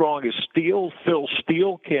Strong as Steel. Phil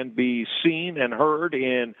Steele can be seen and heard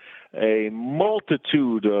in a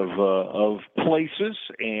multitude of places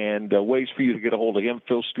and ways for you to get a hold of him.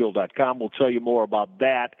 PhilSteele.com. We'll tell you more about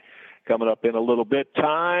that coming up in a little bit.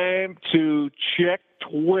 Time to check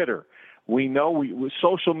Twitter. We know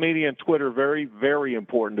social media and Twitter very, very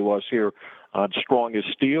important to us here on Strong as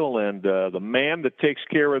Steel, and the man that takes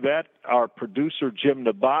care of that, our producer, Jim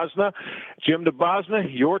Nabosna. Jim Nabosna,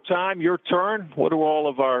 your time, your turn. What do all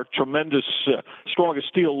of our tremendous Strong as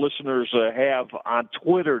Steel listeners have on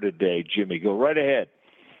Twitter today, Jimmy? Go right ahead.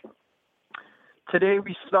 Today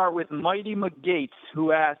we start with Mighty McGates,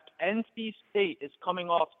 who asked, NC State is coming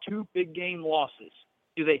off 2 big game losses.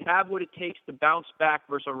 Do they have what it takes to bounce back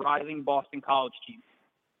versus a rising Boston College team?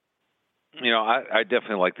 You know, I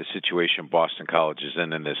definitely like the situation Boston College is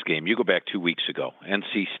in this game. You go back 2 weeks ago,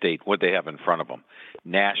 NC State, what they have in front of them.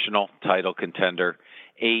 National title contender,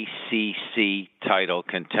 ACC title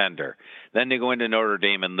contender. Then they go into Notre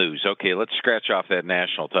Dame and lose. Okay, let's scratch off that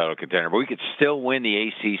national title contender, but we could still win the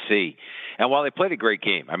ACC. And while they played a great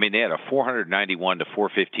game, I mean, they had a 491 to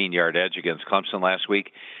 415 yard edge against Clemson last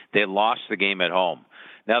week. They lost the game at home.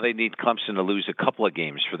 Now they need Clemson to lose a couple of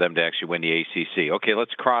games for them to actually win the ACC. Okay,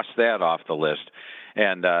 let's cross that off the list.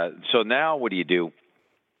 And so now what do?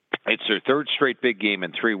 It's their 3rd straight big game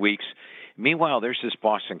in 3 weeks. Meanwhile, there's this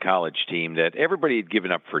Boston College team that everybody had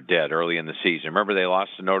given up for dead early in the season. Remember, they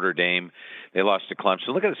lost to Notre Dame. They lost to Clemson.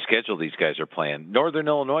 Look at the schedule these guys are playing. Northern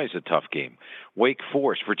Illinois is a tough game. Wake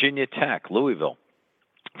Forest, Virginia Tech, Louisville,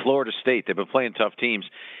 Florida State. They've been playing tough teams,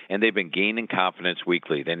 and they've been gaining confidence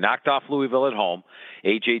weekly. They knocked off Louisville at home.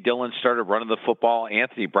 A.J. Dillon started running the football.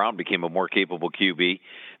 Anthony Brown became a more capable QB.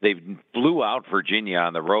 They blew out Virginia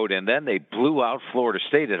on the road, and then they blew out Florida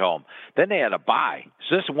State at home. Then they had a bye.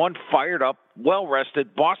 So this one fired up,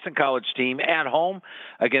 well-rested Boston College team at home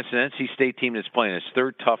against an NC State team that's playing its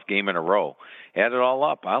 3rd tough game in a row. Add it all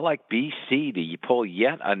up. I like BC to pull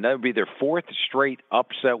yet another, be their 4th straight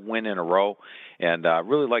upset win in a row, and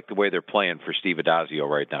really like the way they're playing for Steve Adazio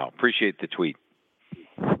right now. Appreciate the tweet.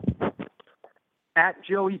 At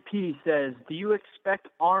Joey P says, do you expect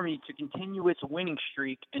Army to continue its winning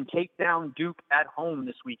streak and take down Duke at home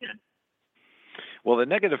this weekend? Well, the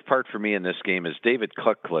negative part for me in this game is David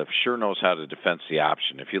Cutcliffe sure knows how to defend the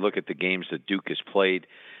option. If you look at the games that Duke has played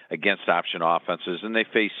against option offenses, and they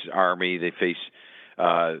face Army, they face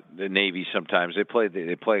the Navy sometimes. They play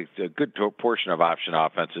a good portion of option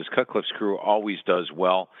offenses. Cutcliffe's crew always does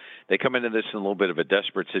well. They come into this in a little bit of a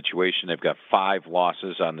desperate situation. They've got 5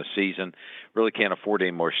 losses on the season. Really can't afford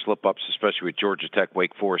any more slip-ups, especially with Georgia Tech,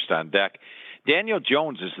 Wake Forest on deck. Daniel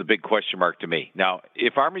Jones is the big question mark to me. Now,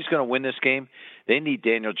 if Army's going to win this game, they need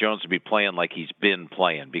Daniel Jones to be playing like he's been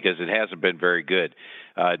playing because it hasn't been very good.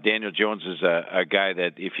 Daniel Jones is a guy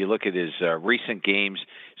that, if you look at his recent games,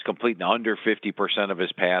 he's completing under 50% of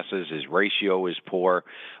his passes. His ratio is poor.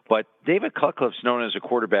 But David Cutcliffe's known as a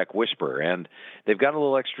quarterback whisperer, and they've got a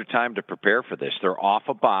little extra time to prepare for this. They're off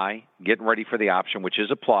a bye, getting ready for the option, which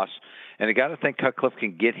is a plus. And you got to think Cutcliffe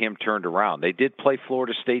can get him turned around. They did play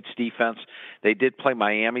Florida State's defense. They did play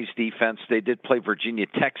Miami's defense. They did play Virginia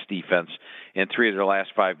Tech's defense in 3 of their last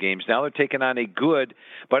 5 games. Now they're taking on a good,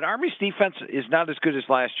 but Army's defense is not as good as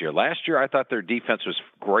last year. Last year, I thought their defense was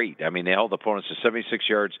great. I mean, they held opponents to 76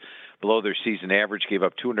 yards below their season average, gave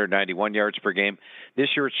up 291 yards per game. This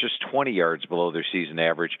year, it's just 20 yards below their season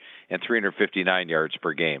average and 359 yards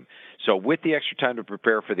per game. So with the extra time to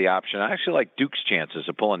prepare for the option, I actually like Duke's chances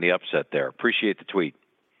of pulling the upset there. Appreciate the tweet.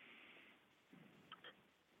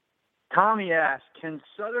 Tommy asked, can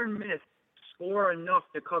Southern Miss score enough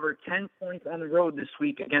to cover 10 points on the road this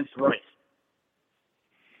week against Rice?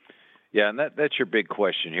 Yeah, and that's your big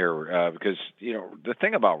question here, because the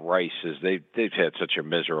thing about Rice is they've had such a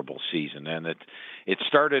miserable season, and it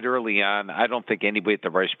started early on. I don't think anybody at the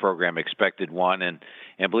Rice program expected one, and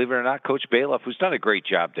believe it or not, Coach Bailoff, who's done a great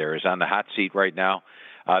job there, is on the hot seat right now.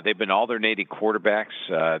 They've been alternating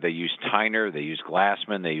quarterbacks. They use Tyner, they use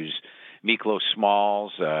Glassman, they use Miklos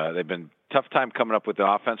Smalls. They've been tough time coming up with the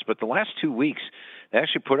offense, but the last 2 weeks they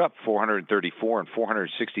actually put up 434 and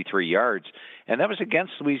 463 yards, and that was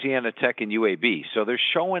against Louisiana Tech and UAB. So they're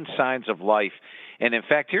showing signs of life. And in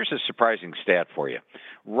fact, here's a surprising stat for you.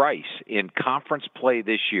 Rice in conference play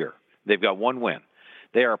this year, they've got one win.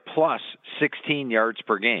 They are plus 16 yards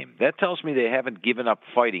per game. That tells me they haven't given up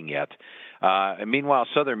fighting yet. And meanwhile,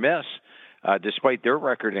 Southern Miss, despite their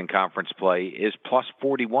record in conference play, is plus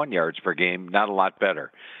 41 yards per game, not a lot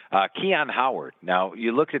better. Keon Howard, now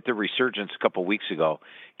you looked at the resurgence a couple weeks ago.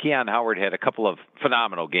 Keon Howard had a couple of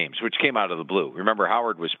phenomenal games, which came out of the blue. Remember,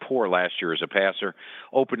 Howard was poor last year as a passer,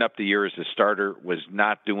 opened up the year as a starter, was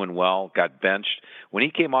not doing well, got benched. When he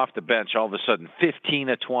came off the bench, all of a sudden 15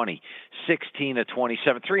 of 20, 16 of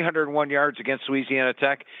 27, 301 yards against Louisiana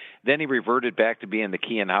Tech. Then he reverted back to being the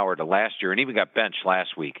Keon Howard of last year and even got benched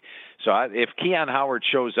last week. So if Keon Howard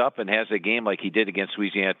shows up and has a game like he did against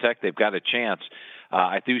Louisiana Tech, they've got a chance.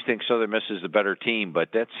 I do think Southern Miss is the better team,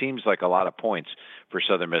 but that seems like a lot of points for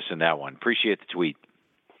Southern Miss in that one. Appreciate the tweet.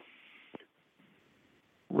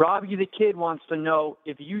 Robbie the Kid wants to know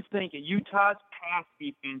if you think Utah's pass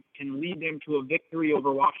defense can lead them to a victory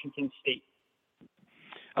over Washington State.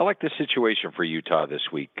 I like the situation for Utah this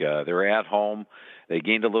week. They're at home. They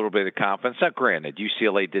gained a little bit of confidence. Now, granted,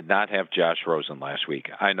 UCLA did not have Josh Rosen last week.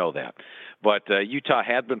 I know that. But Utah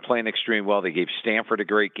had been playing extremely well. They gave Stanford a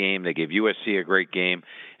great game. They gave USC a great game.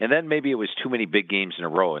 And then maybe it was too many big games in a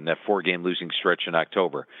row in that 4-game losing stretch in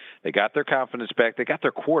October. They got their confidence back. They got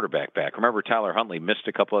their quarterback back. Remember, Tyler Huntley missed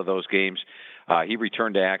a couple of those games. He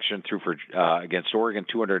returned to action, threw for against Oregon,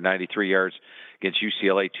 293 yards, against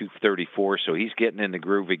UCLA, 234. So he's getting in the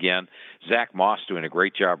groove again. Zach Moss doing a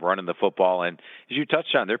great job running the football. And as you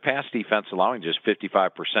touched on, their pass defense allowing just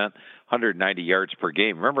 55%, 190 yards per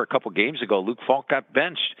game. Remember, a couple games ago, Luke Falk got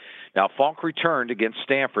benched. Now, Falk returned against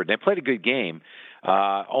Stanford. They played a good game,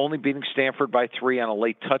 only beating Stanford by 3 on a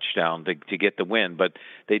late touchdown to get the win, but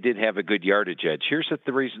they did have a good yardage edge. Here's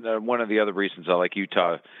the reason. One of the other reasons I like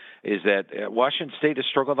Utah is that Washington State has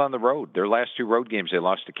struggled on the road. Their last 2 road games, they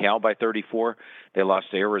lost to Cal by 34. They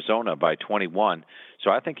lost to Arizona by 21.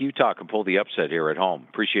 So I think Utah can pull the upset here at home.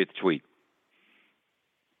 Appreciate the tweet.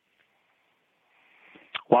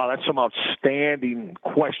 Wow, that's some outstanding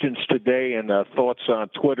questions today and thoughts on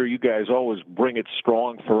Twitter. You guys always bring it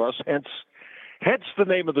strong for us. Hence the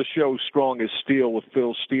name of the show, Strong as Steel with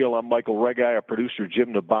Phil Steele. I'm Michael Reghi, our producer,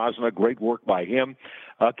 Jim Nabosna. Great work by him.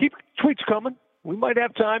 Keep tweets coming. We might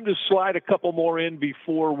have time to slide a couple more in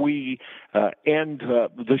before we end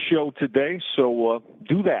the show today. So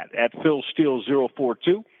do that at Phil Steele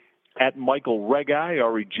 042, at Michael Reghi,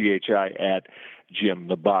 Reghi, at Jim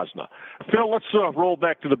Nabosna. Phil, let's roll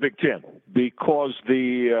back to the Big Ten because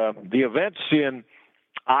the events in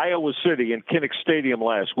Iowa City and Kinnick Stadium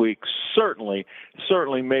last week certainly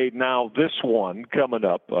made now this one coming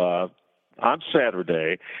up on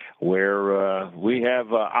Saturday, where we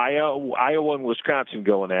have Iowa and Wisconsin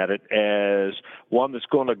going at it as one that's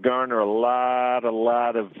going to garner a lot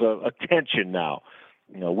of attention now.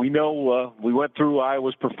 We know we went through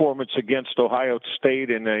Iowa's performance against Ohio State,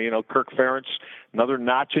 and Kirk Ferentz, another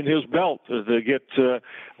notch in his belt to get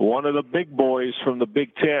one of the big boys from the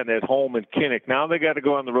Big Ten at home in Kinnick. Now they got to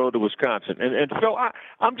go on the road to Wisconsin. And Phil,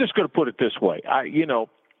 I'm just going to put it this way: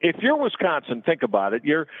 if you're Wisconsin, think about it.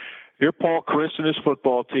 You're Paul Chryst and his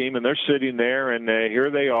football team, and they're sitting there, and here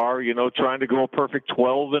they are, trying to go a perfect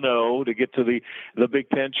 12-0 to get to the Big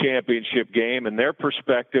Ten championship game. And their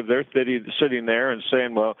perspective, they're sitting there and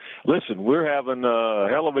saying, well, listen, we're having a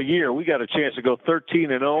hell of a year. We got a chance to go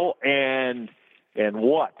 13-0, and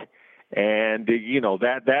what? And,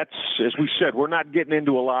 that's, as we said, we're not getting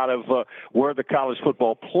into a lot of where the college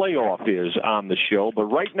football playoff is on the show. But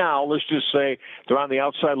right now, let's just say they're on the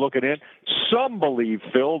outside looking in. Some believe,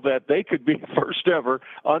 Phil, that they could be first ever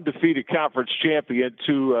undefeated conference champion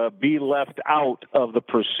to be left out of the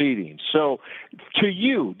proceedings. So to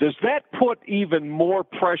you, does that put even more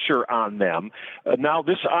pressure on them? Now,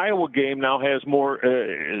 this Iowa game now has more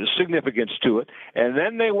significance to it. And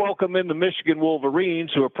then they welcome in the Michigan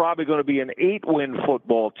Wolverines, who are probably going to be an 8-win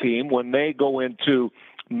football team when they go into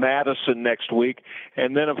Madison next week.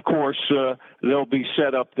 And then, of course, they'll be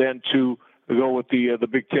set up then to go with the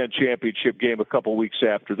Big Ten championship game a couple weeks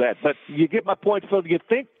after that. But you get my point, Phil. You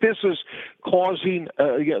think this is causing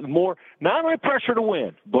more not only pressure to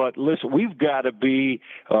win, but listen, we've got to be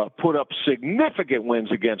put up significant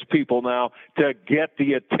wins against people now to get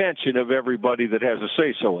the attention of everybody that has a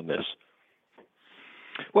say-so in this.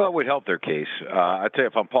 Well, it would help their case. I tell you,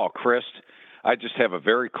 if I'm Paul Christ, I just have a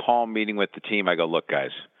very calm meeting with the team. I go, look,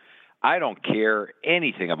 guys, I don't care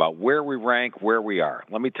anything about where we rank, where we are.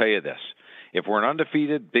 Let me tell you this. If we're an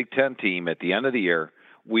undefeated Big Ten team at the end of the year,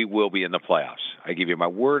 we will be in the playoffs. I give you my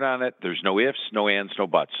word on it. There's no ifs, no ands, no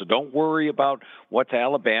buts. So don't worry about what's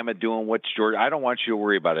Alabama doing, what's Georgia. I don't want you to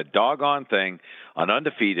worry about a doggone thing. An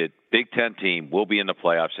undefeated Big Ten team will be in the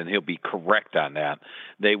playoffs, and he'll be correct on that.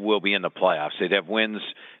 They will be in the playoffs. They'd have wins.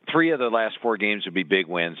 3 of the last 4 games would be big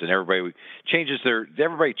wins, and everybody changes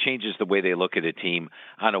the way they look at a team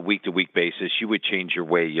on a week-to-week basis. You would change your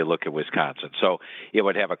way you look at Wisconsin. So it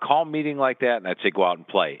would have a calm meeting like that, and I'd say go out and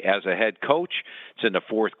play. As a head coach, it's in the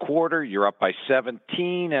fourth quarter. You're up by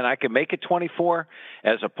 17, and I can make it 24,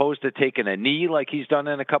 as opposed to taking a knee like he's done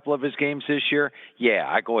in a couple of his games this year. Yeah,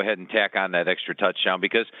 I go ahead and tack on that extra touchdown,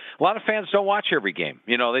 because a lot of fans don't watch every game.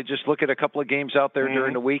 You know, they just look at a couple of games out there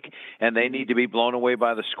during the week, and they need to be blown away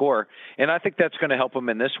by the score. And I think that's going to help them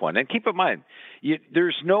in this one. And keep in mind,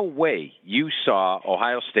 there's no way you saw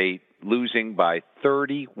Ohio State losing by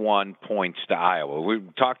 31 points to Iowa. We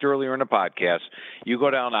talked earlier in the podcast. You go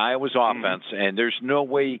down to Iowa's offense, and there's no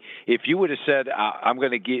way. If you would have said, I'm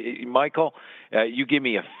going to give Michael, you give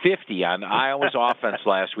me a 50 on Iowa's offense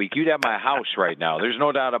last week, you'd have my house right now. There's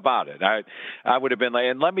no doubt about it. I would have been like,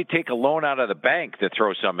 and let me take a loan out of the bank to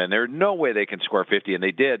throw some in there. No way they can score 50, and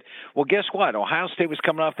they did. Well, guess what? Ohio State was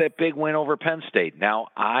coming off that big win over Penn State. Now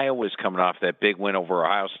Iowa's coming off that big win over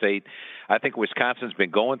Ohio State. I think Wisconsin's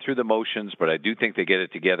been going through the motions, but I do think they get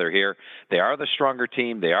it together here. They are the stronger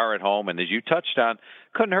team. They are at home, and as you touched on,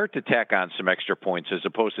 couldn't hurt to tack on some extra points as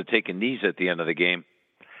opposed to taking knees at the end of the game.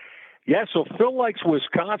 Yeah, so Phil likes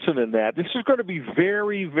Wisconsin in that. This is going to be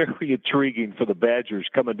very, very intriguing for the Badgers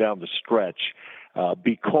coming down the stretch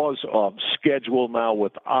because of schedule now,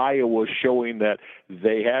 with Iowa showing that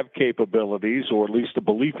they have capabilities, or at least the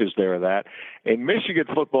belief is there that. A Michigan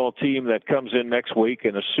football team that comes in next week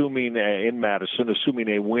and assuming in Madison, assuming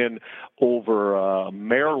a win over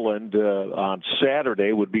Maryland on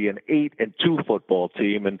Saturday, would be an 8-2 football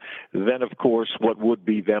team. And then, of course, what would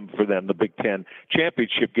be for them, the Big Ten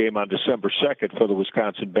championship game on December 2nd for the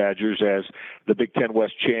Wisconsin Badgers as the Big Ten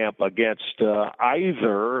West champ against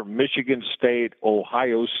either Michigan State,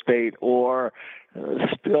 Ohio State, or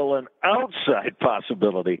still an outside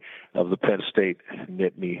possibility of the Penn State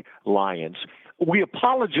Nittany Lions. We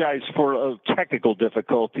apologize for a technical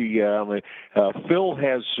difficulty. Phil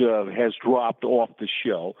has dropped off the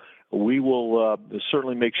show. We will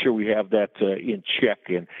certainly make sure we have that in check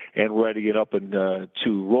and ready and up and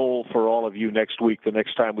to roll for all of you next week, the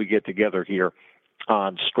next time we get together here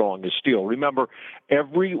on Strong as Steel. Remember,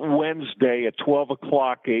 every Wednesday at 12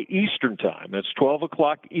 o'clock Eastern time, that's 12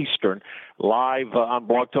 o'clock Eastern, live on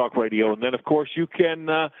Blog Talk Radio. And then, of course, you can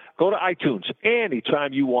go to iTunes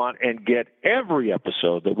anytime you want and get every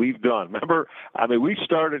episode that we've done. Remember, we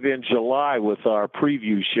started in July with our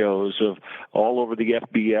preview shows of all over the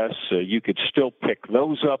FBS. You could still pick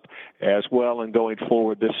those up as well. And going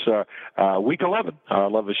forward, this week 11, our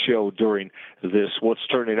 11th show during this, what's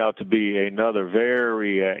turning out to be another very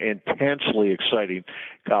intensely exciting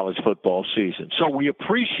college football season. So we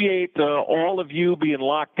appreciate all of you being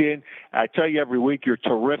locked in. I tell you every week, you're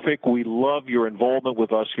terrific. We love your involvement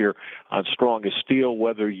with us here on Strong as Steel,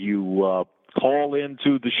 whether you call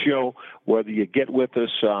into the show, whether you get with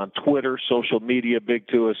us on Twitter, social media, big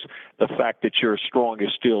to us. The fact that you're a Strong as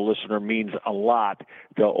Steel listener means a lot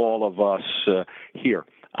to all of us here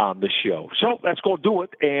on the show. So let's go do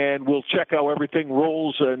it, and we'll check how everything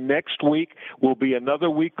rolls next week. We'll be another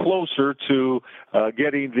week closer to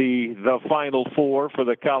getting the Final Four for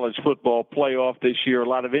the college football playoff this year. A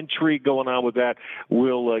lot of intrigue going on with that.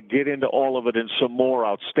 We'll get into all of it and some more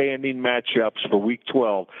outstanding matchups for Week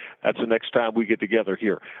 12. That's the next time we get together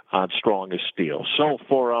here on Strong as Steel. So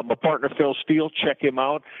for my partner Phil Steele, check him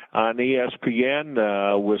out on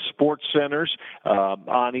ESPN with Sports Centers,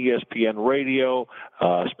 on ESPN Radio,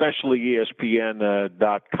 especially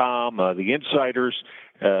ESPN.com, the Insiders.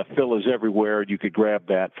 Phil is everywhere. You could grab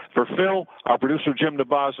that. For Phil, our producer, Jim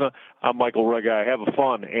Nabazna, I'm Michael Reghi. Have a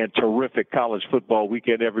fun and terrific college football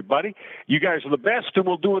weekend, everybody. You guys are the best, and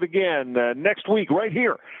we'll do it again next week right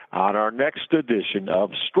here on our next edition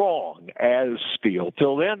of Strong as Steel.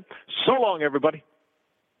 Till then, so long, everybody.